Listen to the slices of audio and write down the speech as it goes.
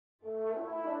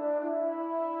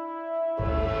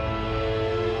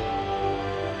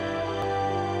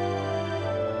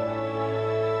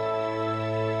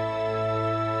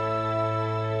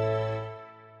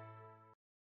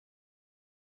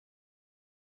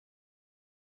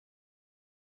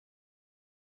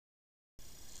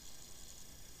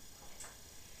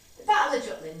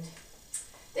Jutland.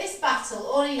 This battle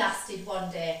only lasted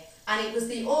one day, and it was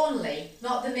the only,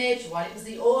 not the major one, it was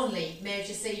the only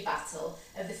major sea battle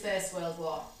of the First World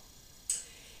War.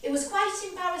 It was quite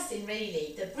embarrassing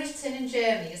really that Britain and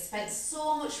Germany had spent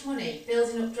so much money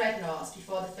building up dreadnoughts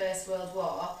before the First World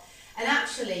War, and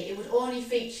actually it would only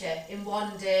feature in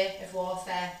one day of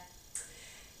warfare.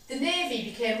 The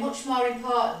Navy became much more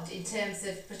important in terms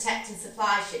of protecting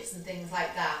supply ships and things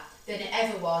like that than it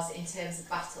ever was in terms of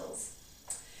battles.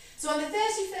 So on the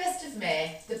 31st of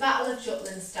May, the Battle of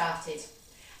Jutland started,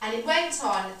 and it went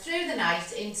on through the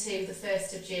night into the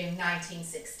 1st of June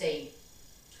 1916.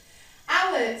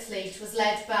 Our fleet was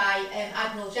led by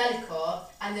Admiral Jellicoe,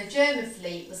 and the German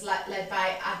fleet was led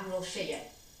by Admiral Scheer.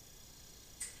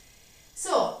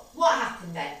 So, what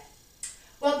happened then?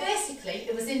 Well, basically,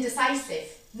 it was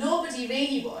indecisive. Nobody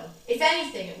really won. If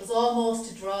anything, it was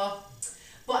almost a draw.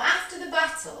 But after the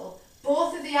battle,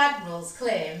 both of the admirals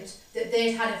claimed that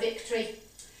they'd had a victory.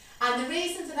 And the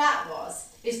reason for that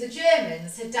is the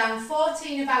Germans had downed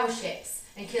 14 of our ships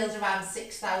and killed around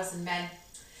 6,000 men.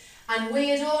 And we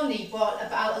had only brought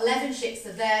about 11 ships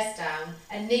of theirs down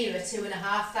and nearer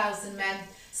 2,500 men.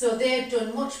 So they'd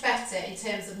done much better in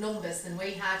terms of numbers than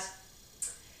we had.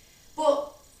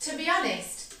 But to be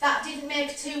honest, that didn't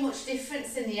make too much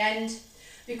difference in the end,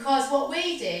 because what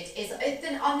we did is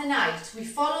on the night we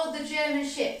followed the German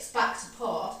ships back to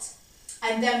port,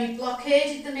 and then we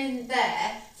blockaded them in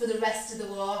there for the rest of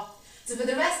the war. So for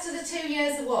the rest of the 2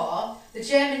 years of war, the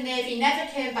German Navy never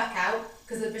came back out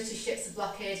because the British ships were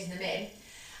blockading them in.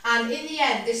 And in the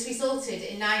end, this resulted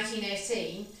in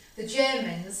 1918, the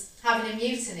Germans having a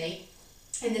mutiny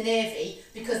in the Navy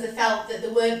because they felt that they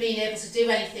weren't being able to do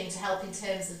anything to help in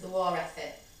terms of the war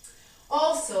effort.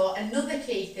 Also, another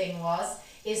key thing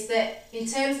is that in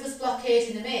terms of us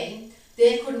blockading them in,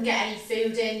 they couldn't get any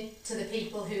food in to the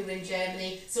people who were in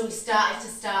Germany, so we started to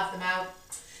starve them out.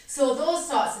 So those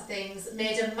sorts of things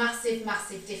made a massive,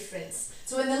 massive difference.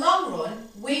 So in the long run,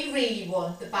 we really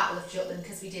won the Battle of Jutland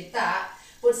because we did that,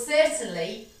 but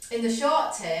certainly in the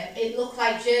short term, it looked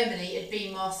like Germany had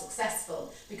been more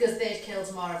successful because they'd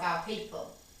killed more of our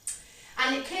people.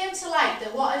 And it came to light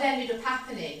that what had ended up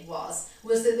happening was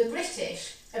that the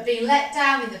British had been let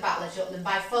down in the Battle of Jutland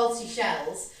by faulty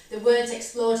shells that weren't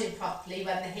exploding properly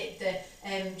when they hit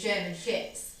the German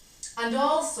ships. And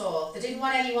also, they didn't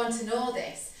want anyone to know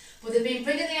this, but they'd been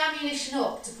bringing the ammunition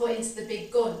up to put into the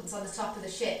big guns on the top of the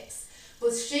ships.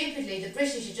 But stupidly, the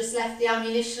British had just left the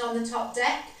ammunition on the top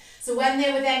deck, so when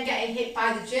they were then getting hit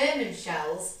by the German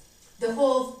shells, the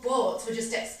whole boats were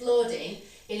just exploding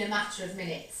in a matter of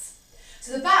minutes.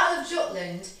 So the Battle of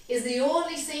Jutland is the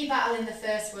only sea battle in the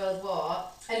First World War,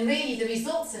 and really the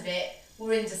results of it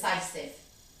were indecisive.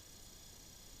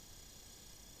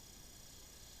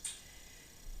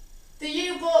 The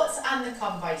U-boats and the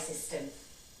convoy system.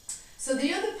 So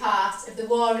the other part of the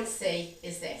war at sea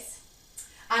is this.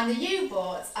 And the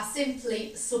U-boats are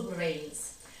simply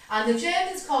submarines. And the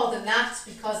Germans call them that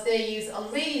because they use a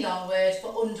really long word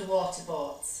for underwater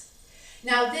boats.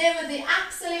 Now, they were the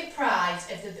absolute pride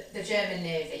of the German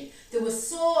Navy. They were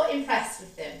so impressed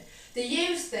with them. They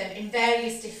used them in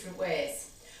various different ways.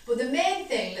 But the main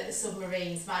thing that the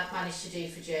submarines managed to do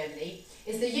for Germany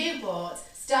is the U-boats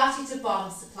started to bomb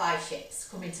supply ships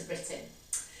coming to Britain.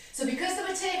 So because they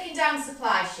were taking down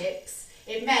supply ships,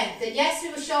 it meant that yes, we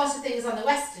were short of things on the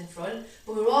Western Front,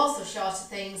 but we were also short of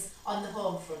things on the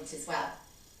home front as well.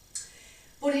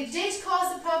 But it did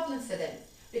cause a problem for them,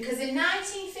 because in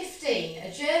 1915,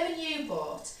 a German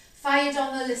U-boat fired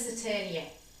on the Lusitania.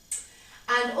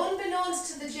 And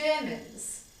unbeknownst to the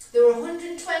Germans, there were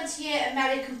 128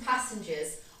 American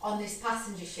passengers on this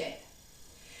passenger ship.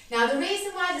 Now, the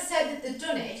reason why they said that they'd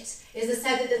done it is they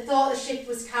said that they thought the ship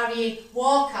was carrying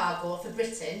war cargo for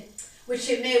Britain, which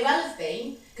it may well have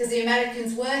been, because the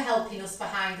Americans were helping us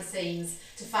behind the scenes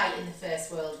to fight in the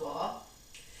First World War.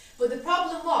 But the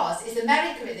problem is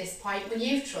America at this point were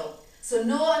neutral, so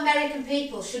no American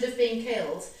people should have been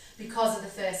killed because of the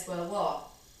First World War.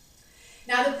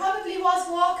 Now, there probably was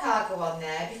war cargo on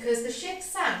there because the ship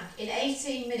sank in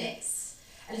 18 minutes.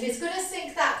 And if it's going to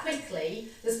sink that quickly,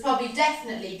 there's probably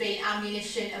definitely been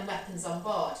ammunition and weapons on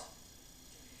board.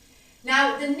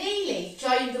 Now, the Neely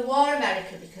joined the war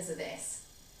America because of this.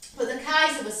 But the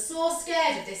Kaiser was so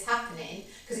scared of this happening,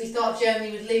 because he thought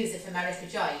Germany would lose if America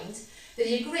joined, that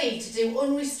he agreed to do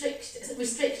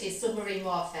restricted submarine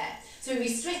warfare. So he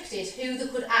restricted who they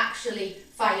could actually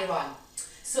fire on.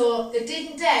 So they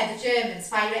didn't dare, the Germans,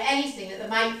 fire at anything that they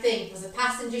might think was a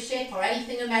passenger ship or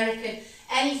anything American,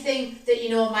 anything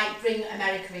that, might bring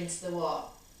America into the war.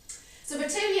 So for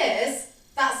 2 years,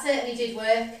 that certainly did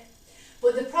work.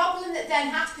 But the problem that then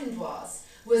happened was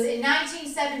was in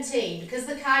 1917, because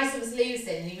the Kaiser was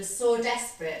losing and he was so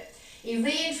desperate, he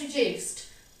reintroduced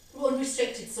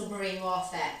unrestricted submarine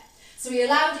warfare. So he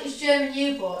allowed his German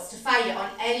U-boats to fire on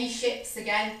any ships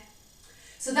again.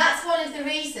 So that's one of the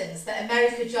reasons that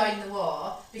America joined the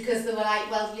war, because they were like,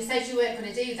 well, you said you weren't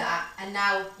going to do that, and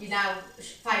now you're now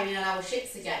firing on our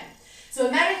ships again. So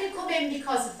America come in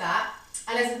because of that,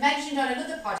 and as I mentioned on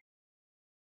another podcast,